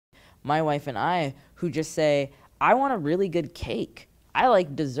my wife and I, who just say, I want a really good cake. I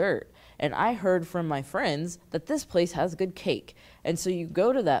like dessert. And I heard from my friends that this place has good cake. And so you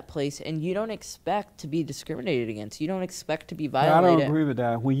go to that place and you don't expect to be discriminated against. You don't expect to be violated. I don't agree with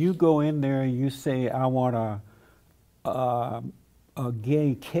that. When you go in there and you say, I want a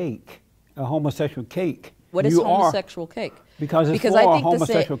gay cake, a homosexual cake. What is homosexual cake? Because it's for a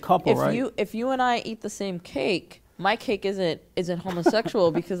homosexual couple, right? If you and I eat the same cake, my cake isn't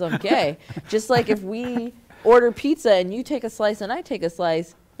homosexual because I'm gay. Just like if we order pizza and you take a slice and I take a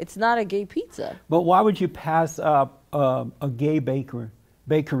slice, it's not a gay pizza. But why would you pass up a gay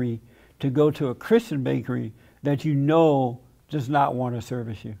bakery to go to a Christian bakery that you know does not want to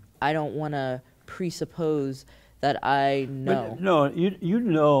service you? I don't want to presuppose that I know. But no, you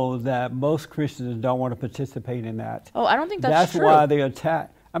know that most Christians don't want to participate in that. Oh, I don't think that's true. That's why they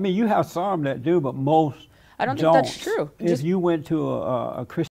attack. I mean, you have some that do, but most I don't think that's true. If you went to a Christian